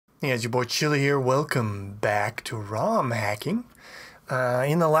Hey, it's your boy Chilla here. Welcome back to ROM hacking.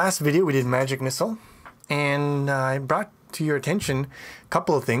 In the last video, we did Magic Missile, and I brought to your attention a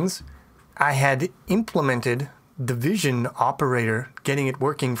couple of things. I had implemented division operator, getting it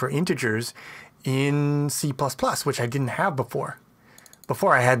working for integers in C++, which I didn't have before.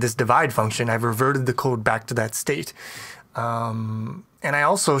 Before I had this divide function, I've reverted the code back to that state. And I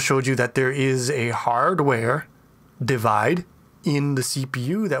also showed you that there is a hardware divide in the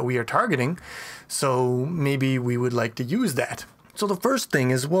CPU that we are targeting, so maybe we would like to use that. So the first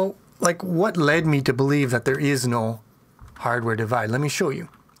thing is, well, like, what led me to believe that there is no hardware divide? Let me show you.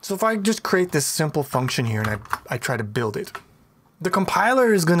 So if I just create this simple function here and I try to build it, the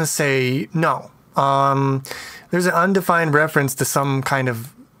compiler is going to say no. There's an undefined reference to some kind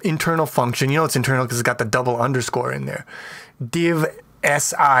of internal function. You know it's internal because it's got the double underscore in there. Div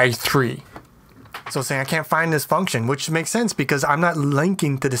si3. So saying I can't find this function, which makes sense because I'm not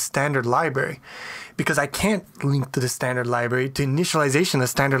linking to the standard library. Because I can't link to the standard library, to initialization, the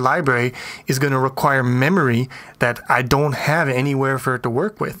standard library is going to require memory that I don't have anywhere for it to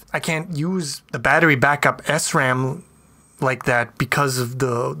work with. I can't use the battery backup SRAM like that because of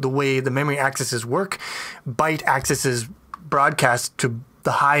the way the memory accesses work. Byte accesses broadcast to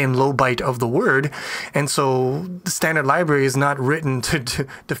the high and low byte of the word, and so the standard library is not written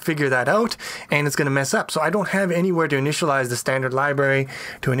to figure that out, and it's going to mess up. So I don't have anywhere to initialize the standard library,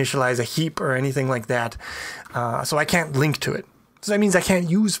 to initialize a heap or anything like that, so I can't link to it. So that means I can't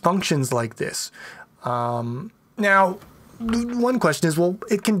use functions like this. Now, one question is, well,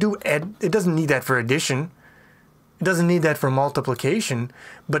 it can do it doesn't need that for addition. It doesn't need that for multiplication,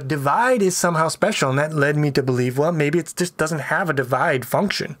 but divide is somehow special, and that led me to believe, well, maybe it just doesn't have a divide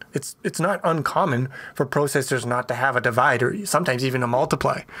function. It's not uncommon for processors not to have a divide, or sometimes even a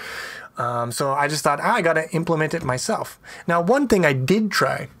multiply. So I just thought, I got to implement it myself. Now, one thing I did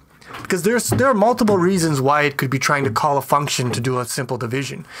try, because there are multiple reasons why it could be trying to call a function to do a simple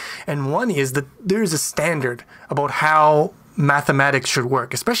division. And one is that there's a standard about how mathematics should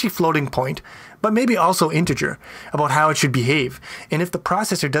work, especially floating point, but maybe also integer, about how it should behave. And if the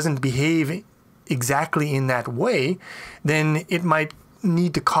processor doesn't behave exactly in that way, then it might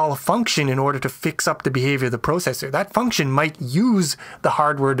need to call a function in order to fix up the behavior of the processor. That function might use the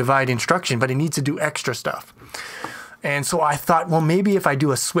hardware divide instruction, but it needs to do extra stuff. And so I thought, well, maybe if I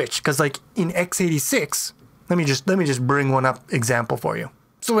do a switch, because like in x86, let me just bring one up example for you.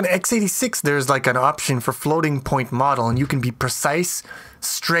 So in x86, there's like an option for floating point model, and you can be precise,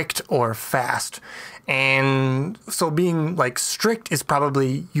 strict, or fast. And so being like strict is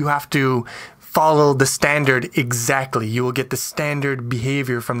probably you have to follow the standard exactly. You will get the standard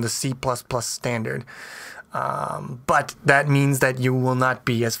behavior from the C++ standard. But that means that you will not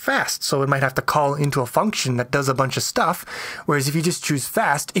be as fast. So it might have to call into a function that does a bunch of stuff. Whereas if you just choose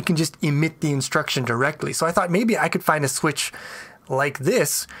fast, it can just emit the instruction directly. So I thought maybe I could find a switch like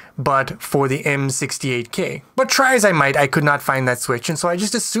this, but for the M68K. But try as I might, I could not find that switch, and so I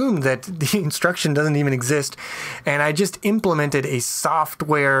just assumed that the instruction doesn't even exist, and I just implemented a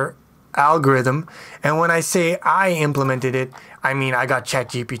software algorithm. And when I say I implemented it, I mean I got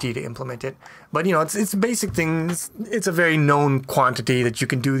ChatGPT to implement it. But you know, it's basic things. It's a very known quantity that you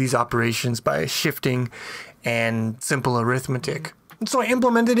can do these operations by shifting and simple arithmetic. So I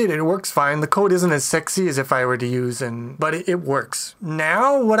implemented it, it works fine. The code isn't as sexy as if I were to use, but it works.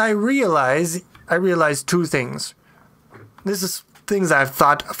 Now what I realized two things. This is things I've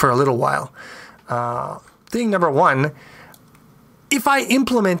thought for a little while. Thing number one, if I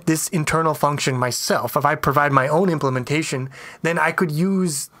implement this internal function myself, if I provide my own implementation, then I could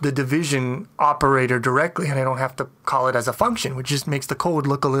use the division operator directly, and I don't have to call it as a function, which just makes the code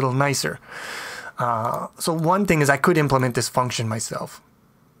look a little nicer. So one thing is I could implement this function myself.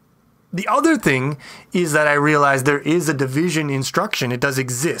 The other thing is that I realized there is a division instruction. It does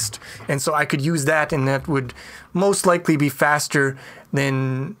exist. And so I could use that, and that would most likely be faster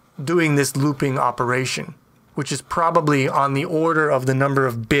than doing this looping operation, which is probably on the order of the number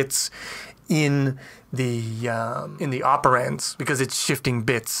of bits in the operands, because it's shifting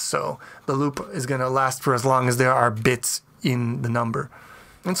bits. So the loop is going to last for as long as there are bits in the number.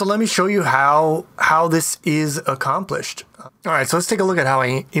 And so let me show you how this is accomplished. All right, so let's take a look at how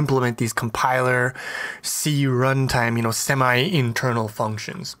I implement these compiler C runtime, semi-internal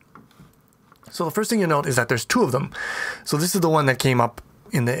functions. So the first thing you note is that there's two of them. So this is the one that came up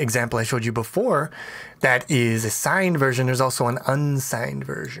in the example I showed you before. That is a signed version. There's also an unsigned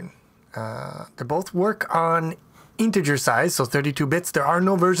version. They both work on integer size, so 32 bits. There are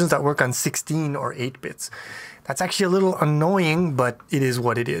no versions that work on 16 or 8 bits. That's actually a little annoying, but it is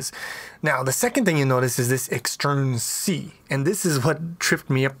what it is. Now, the second thing you notice is this extern C. And this is what tripped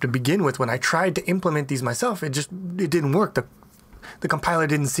me up to begin with. When I tried to implement these myself, it didn't work. The compiler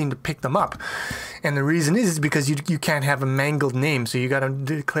didn't seem to pick them up. And the reason is because you can't have a mangled name, so you got to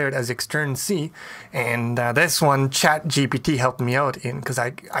declare it as extern C. And this one, ChatGPT helped me out in, because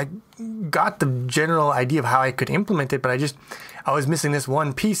I got the general idea of how I could implement it, but I was missing this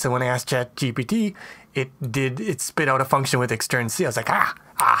one piece. And when I asked ChatGPT, it spit out a function with extern C. I was like,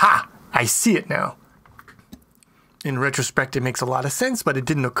 aha, I see it now. In retrospect, it makes a lot of sense, but it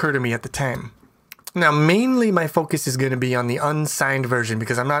didn't occur to me at the time. Now, mainly my focus is going to be on the unsigned version,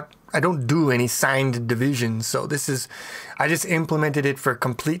 because I don't do any signed division. So I just implemented it for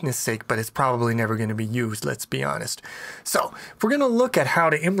completeness sake, but it's probably never going to be used, let's be honest. So if we're going to look at how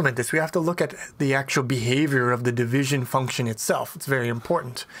to implement this, we have to look at the actual behavior of the division function itself. It's very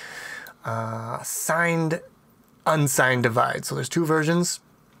important. Signed, unsigned divide. So there's two versions.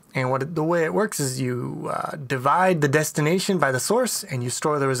 And the way it works is you divide the destination by the source and you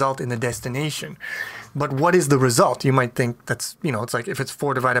store the result in the destination. But what is the result? You might think that's, it's like if it's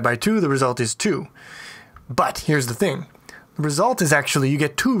 4 divided by 2, the result is 2. But here's the thing. The result is actually, you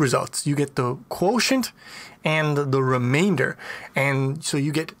get two results. You get the quotient and the remainder. And so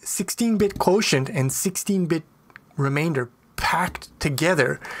you get 16-bit quotient and 16-bit remainder packed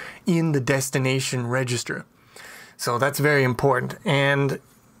together in the destination register. So that's very important. And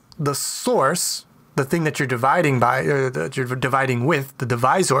the source, the thing that you're dividing by, or that you're dividing with, the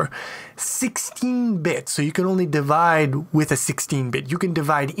divisor, 16 bits. So you can only divide with a 16-bit. You can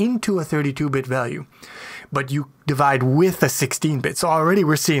divide into a 32-bit value, but you divide with a 16-bit. So already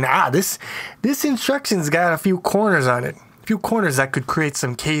we're seeing, this instruction's got a few corners on it. A few corners that could create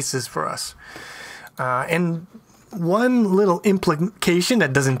some cases for us. And one little implication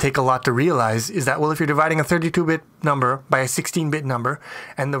that doesn't take a lot to realize is that, well, if you're dividing a 32-bit number by a 16-bit number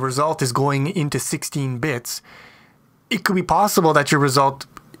and the result is going into 16 bits, it could be possible that your result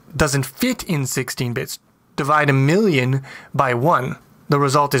doesn't fit in 16 bits. Divide 1,000,000 by 1. The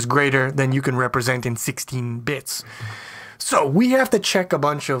result is greater than you can represent in 16 bits. So we have to check a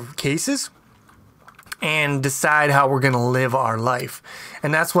bunch of cases and decide how we're going to live our life.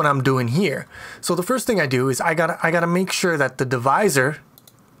 And that's what I'm doing here. So the first thing I do is I gotta make sure that the divisor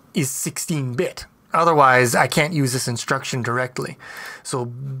is 16-bit. Otherwise, I can't use this instruction directly. So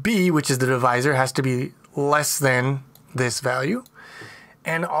B, which is the divisor, has to be less than this value.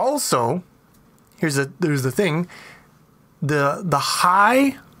 And also, there's the thing, the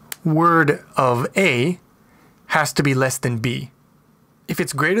high word of A has to be less than B. If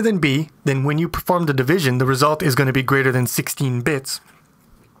it's greater than B, then when you perform the division, the result is going to be greater than 16 bits.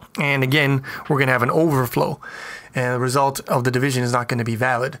 And again, we're going to have an overflow. And the result of the division is not going to be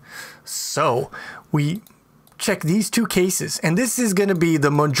valid. So we check these two cases. And this is going to be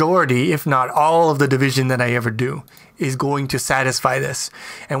the majority, if not all, of the division that I ever do is going to satisfy this.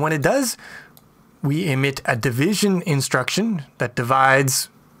 And when it does, we emit a division instruction that divides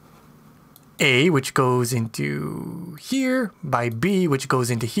A, which goes into here, by B, which goes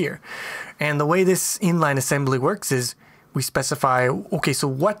into here. And the way this inline assembly works is we specify, okay, so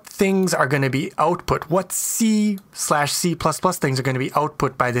what things are going to be output? What C/C++ things are going to be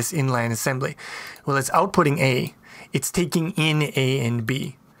output by this inline assembly? Well, it's outputting A. It's taking in A and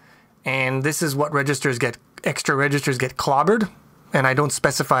B. And this is what extra registers get clobbered. And I don't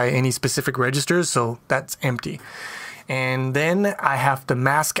specify any specific registers, so that's empty. And then I have to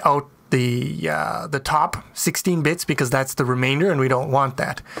mask out the top 16 bits because that's the remainder and we don't want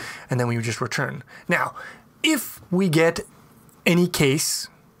that. And then we just return. Now, if we get any case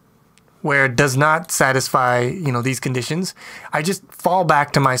where it does not satisfy, these conditions, I just fall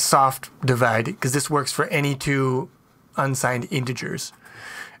back to my soft divide because this works for any two unsigned integers.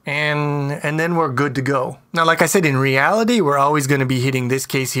 And then we're good to go. Now, like I said, in reality, we're always going to be hitting this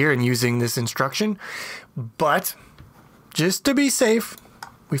case here and using this instruction. But just to be safe,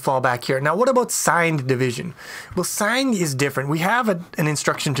 we fall back here. Now, what about signed division? Well, signed is different. We have an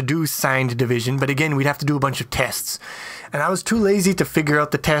instruction to do signed division, but again, we'd have to do a bunch of tests. And I was too lazy to figure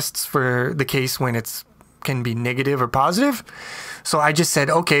out the tests for the case when it can be negative or positive. So I just said,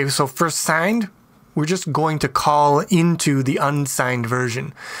 okay, so for signed, we're just going to call into the unsigned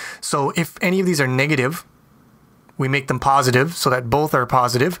version. So if any of these are negative, we make them positive so that both are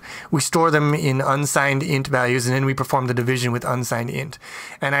positive. We store them in unsigned int values, and then we perform the division with unsigned int.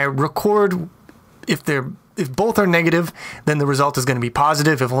 And I record if both are negative, then the result is going to be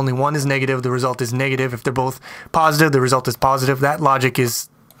positive. If only one is negative, the result is negative. If they're both positive, the result is positive. That logic is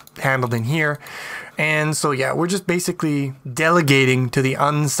handled in here. And so yeah, we're just basically delegating to the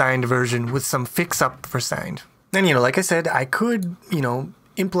unsigned version with some fix up for signed. And, you know, like I said, I could, you know,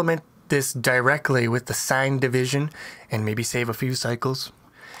 implement this directly with the sine division and maybe save a few cycles.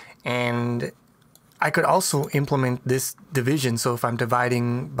 And I could also implement this division. So if I'm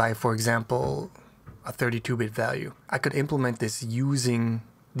dividing by, for example, a 32-bit value, I could implement this using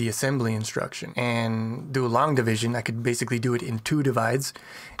the assembly instruction and do a long division. I could basically do it in 2 divides,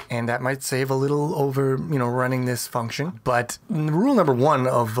 and that might save a little over, you know, running this function. But rule number 1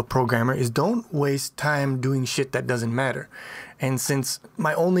 of a programmer is don't waste time doing shit that doesn't matter. And since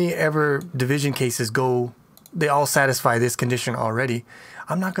my only ever division cases they all satisfy this condition already,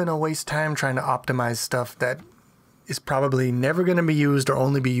 I'm not going to waste time trying to optimize stuff that is probably never going to be used or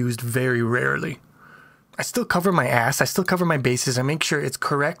only be used very rarely. I still cover my ass, I still cover my bases, I make sure it's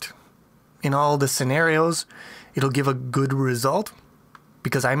correct in all the scenarios. It'll give a good result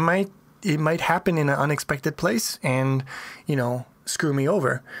because it might happen in an unexpected place and, you know, screw me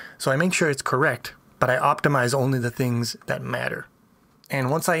over. So I make sure it's correct, but I optimize only the things that matter. And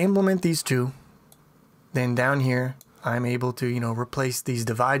once I implement these 2, then down here, I'm able to, you know, replace these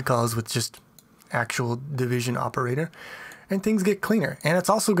divide calls with just actual division operator, and things get cleaner. And it's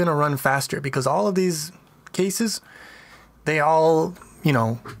also going to run faster because all of these cases, they all, you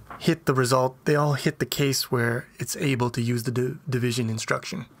know, hit the result. They all hit the case where it's able to use the division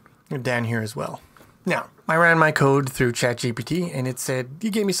instruction. They're down here as well. Now, I ran my code through ChatGPT and it said, you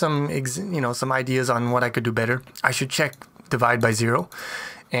gave me some, you know, some ideas on what I could do better. I should check divide by 0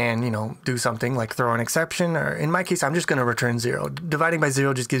 and, you know, do something like throw an exception, or in my case, I'm just going to return 0. Dividing by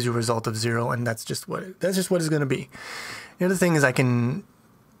 0 just gives you a result of 0, and that's just what it's going to be. The other thing is I can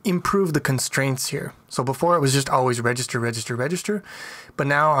improve the constraints here. So before it was just always register, register, register. But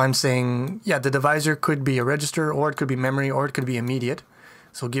now I'm saying, yeah, the divisor could be a register, or it could be memory, or it could be immediate.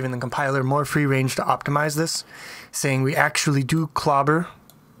 So giving the compiler more free range to optimize this, saying we actually do clobber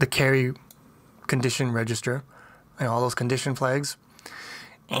the carry condition register and all those condition flags.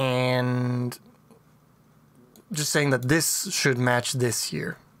 And just saying that this should match this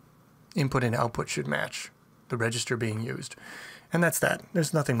here. Input and output should match the register being used. And that's that.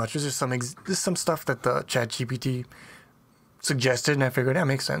 There's nothing much. There's just some stuff that the ChatGPT suggested, and I figured that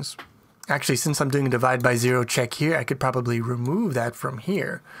makes sense. Actually, since I'm doing a divide by 0 check here, I could probably remove that from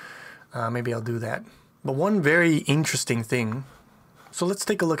here. Maybe I'll do that. But one very interesting thing, so let's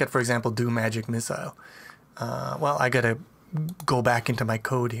take a look at, for example, do magic missile. Well, I gotta go back into my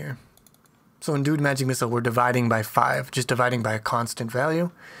code here. So in do magic missile, we're dividing by 5, just dividing by a constant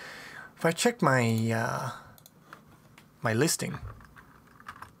value. If I check my my listing,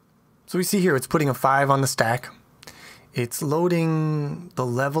 so we see here it's putting a 5 on the stack. It's loading the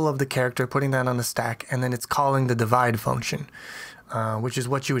level of the character, putting that on the stack, and then it's calling the divide function, which is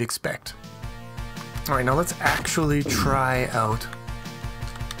what you would expect. All right, now let's actually try out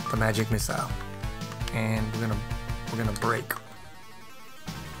the magic missile, and we're gonna break.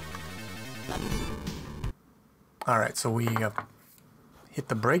 All right, so we hit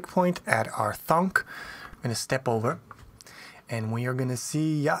the breakpoint at our thunk. I'm gonna step over, and we are gonna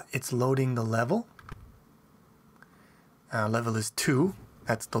see, yeah, it's loading the level. Level is 2.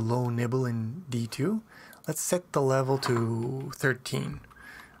 That's the low nibble in D2. Let's set the level to 13.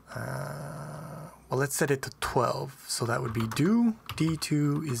 Well, let's set it to 12. So that would be do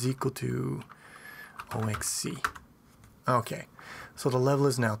D2 is equal to OXC. Okay, so the level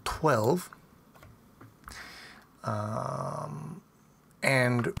is now 12.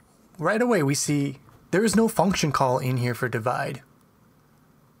 And right away we see there is no function call in here for divide.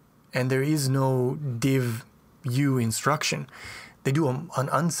 And there is no div u instruction. They do an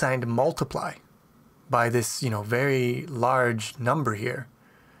unsigned multiply by this, you know, very large number here.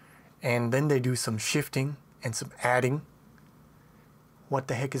 And then they do some shifting and some adding. What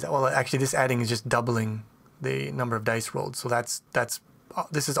the heck is that? Well, actually this adding is just doubling the number of dice rolled. So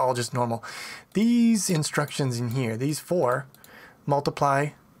this is all just normal. These instructions in here, these 4, multiply,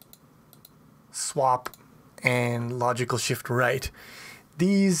 swap, and logical shift right,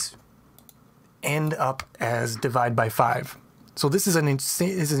 these end up as divide by 5. So this is a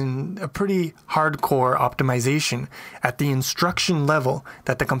pretty hardcore optimization at the instruction level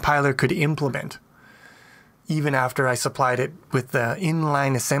that the compiler could implement. Even after I supplied it with the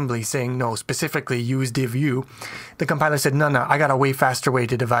inline assembly saying no, specifically use div u, the compiler said no, I got a way faster way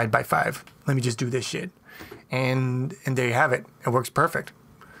to divide by 5. Let me just do this shit, and there you have it. It works perfect.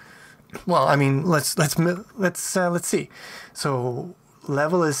 Well, I mean, let's see. So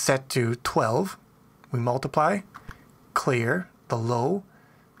level is set to 12. We multiply, clear, the low,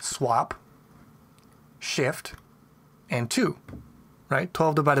 swap, shift, and 2. Right?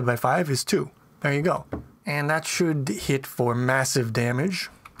 12 divided by 5 is 2. There you go. And that should hit for massive damage.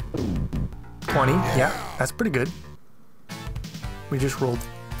 20. Yeah, that's pretty good. We just rolled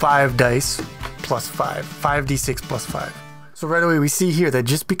 5 dice plus 5. 5d6 plus 5. So right away we see here that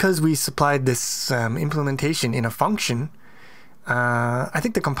just because we supplied this implementation in a function, I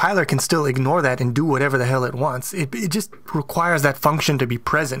think the compiler can still ignore that and do whatever the hell it wants. It just requires that function to be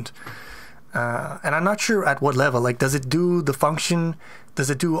present. And I'm not sure at what level. Like, does it do the function? Does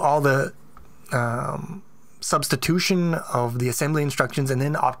it do all the substitution of the assembly instructions and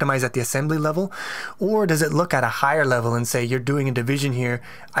then optimize at the assembly level? Or does it look at a higher level and say, you're doing a division here,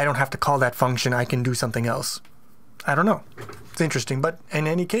 I don't have to call that function, I can do something else? I don't know. It's interesting, but in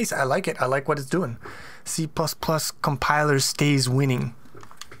any case, I like it. I like what it's doing. C++ compiler stays winning.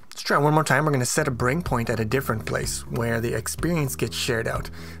 Let's try one more time. We're going to set a breakpoint at a different place where the experience gets shared out.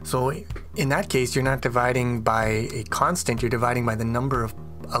 So in that case, you're not dividing by a constant, you're dividing by the number of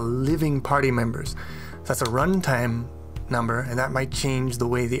living party members. So that's a runtime number, and that might change the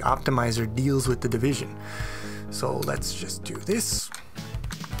way the optimizer deals with the division. So let's just do this.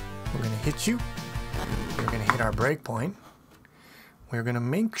 We're going to hit you. We're going to hit our breakpoint. We're going to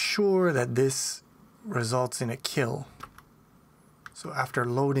make sure that this results in a kill. So after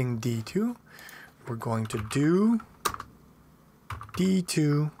loading D2, we're going to do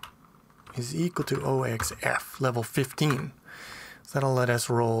D2 is equal to OXF, level 15. So that'll let us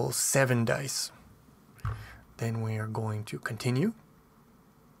roll 7 dice. Then we are going to continue.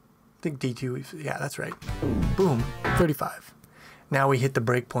 I think D2 is, yeah, that's right. Boom, 35. Now we hit the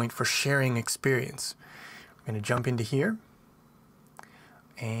breakpoint for sharing experience. We're going to jump into here.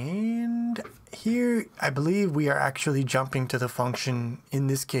 And here, I believe we are actually jumping to the function, in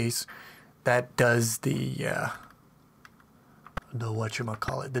this case, that does the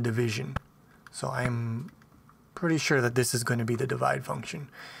whatchamacallit, the division. So I'm pretty sure that this is going to be the divide function.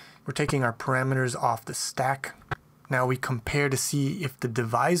 We're taking our parameters off the stack. Now we compare to see if the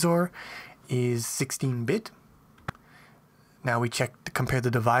divisor is 16-bit. Now we check to compare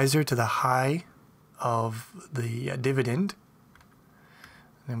the divisor to the high of the dividend.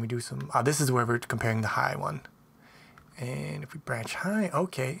 And then we do some, this is where we're comparing the high one. And if we branch high,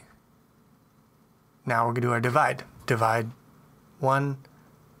 okay. Now we're going to do our divide. Divide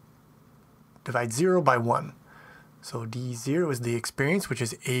 0 by 1. So D0 is the experience, which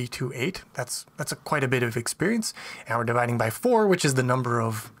is A28. That's quite a bit of experience. And we're dividing by 4, which is the number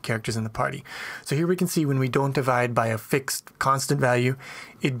of characters in the party. So here we can see when we don't divide by a fixed constant value,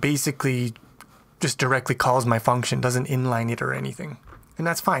 it basically just directly calls my function, doesn't inline it or anything. And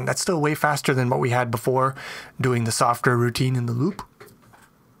that's fine. That's still way faster than what we had before doing the software routine in the loop.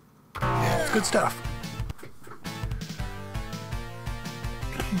 It's good stuff.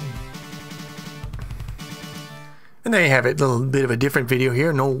 And there you have it, a little bit of a different video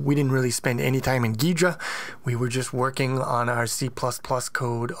here. No, we didn't really spend any time in Ghidra. We were just working on our C++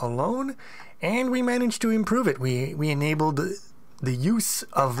 code alone, and we managed to improve it. We enabled the use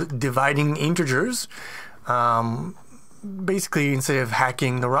of dividing integers. Basically, instead of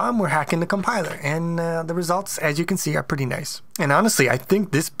hacking the ROM, we're hacking the compiler. And the results, as you can see, are pretty nice. And honestly, I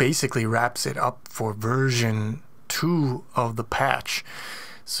think this basically wraps it up for version 2 of the patch.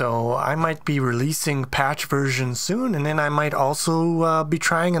 So I might be releasing patch version soon, and then I might also be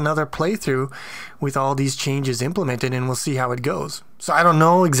trying another playthrough with all these changes implemented, and we'll see how it goes. So I don't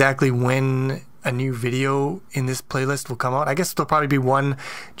know exactly when a new video in this playlist will come out. I guess there'll probably be one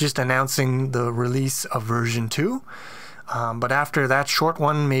just announcing the release of version 2. But after that short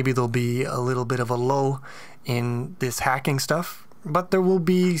one, maybe there'll be a little bit of a lull in this hacking stuff. But there will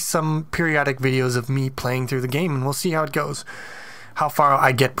be some periodic videos of me playing through the game, and we'll see how it goes. How far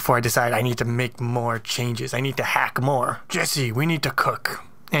I get before I decide I need to make more changes. I need to hack more. Jesse, we need to cook.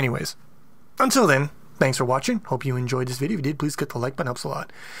 Anyways, until then, thanks for watching. Hope you enjoyed this video. If you did, please click the like button, helps a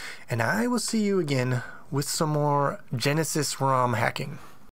lot. And I will see you again with some more Genesis ROM hacking.